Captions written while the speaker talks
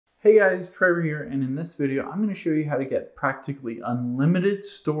Hey guys, Trevor here, and in this video, I'm going to show you how to get practically unlimited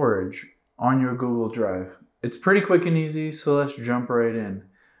storage on your Google Drive. It's pretty quick and easy, so let's jump right in.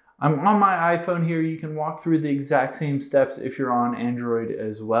 I'm on my iPhone here. You can walk through the exact same steps if you're on Android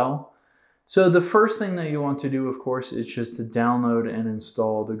as well. So the first thing that you want to do, of course, is just to download and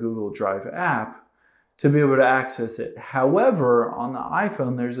install the Google Drive app to be able to access it. However, on the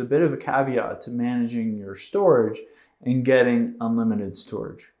iPhone, there's a bit of a caveat to managing your storage and getting unlimited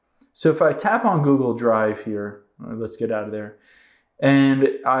storage. So if I tap on Google Drive here, let's get out of there, and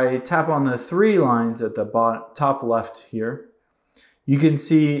I tap on the three lines at the top left here, you can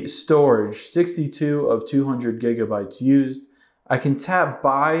see storage, 62 of 200 gigabytes used. I can tap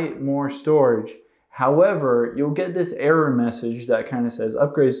buy more storage. However, you'll get this error message that kind of says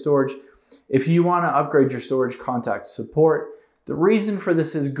upgrade storage. If you want to upgrade your storage, contact support. The reason for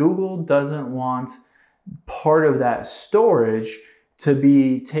this is Google doesn't want part of that storage to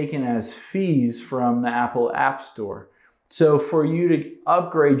be taken as fees from the Apple App Store. So for you to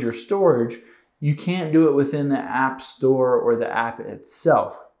upgrade your storage, you can't do it within the App Store or the app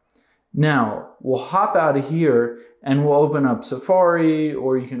itself. Now, we'll hop out of here and we'll open up Safari,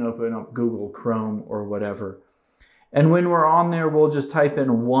 or you can open up Google Chrome or whatever. And when we're on there, we'll just type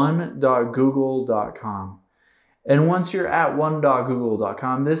in one.google.com. And once you're at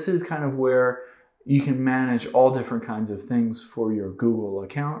one.google.com, this is kind of where you can manage all different kinds of things for your Google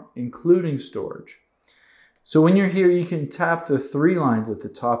account, including storage. So when you're here, you can tap the three lines at the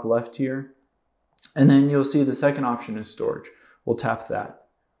top left here, and then you'll see the second option is storage. We'll tap that.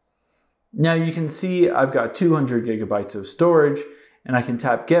 Now you can see I've got 200 gigabytes of storage, and I can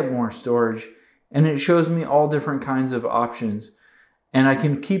tap get more storage, and it shows me all different kinds of options. And I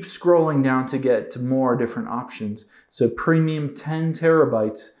can keep scrolling down to get to more different options. So premium 10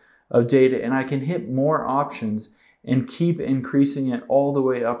 terabytes of data, and I can hit more options and keep increasing it all the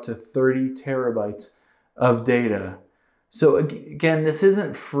way up to 30 terabytes of data. So again, this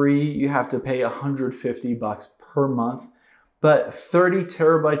isn't free. You have to pay $150 per month, but 30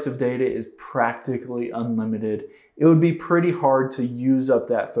 terabytes of data is practically unlimited. It would be pretty hard to use up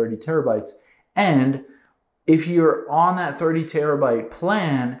that 30 terabytes. And if you're on that 30 terabyte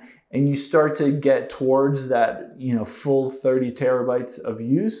plan and you start to get towards that, full 30 terabytes of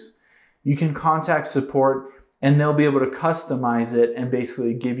use, you can contact support and they'll be able to customize it and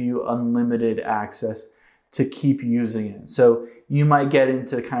basically give you unlimited access to keep using it. So you might get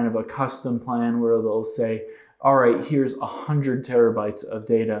into kind of a custom plan where they'll say, all right, here's 100 terabytes of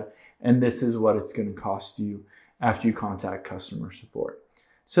data and this is what it's going to cost you after you contact customer support.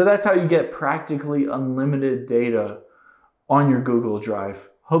 So that's how you get practically unlimited data on your Google Drive.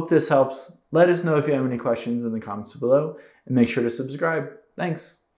 Hope this helps. Let us know if you have any questions in the comments below and make sure to subscribe. Thanks.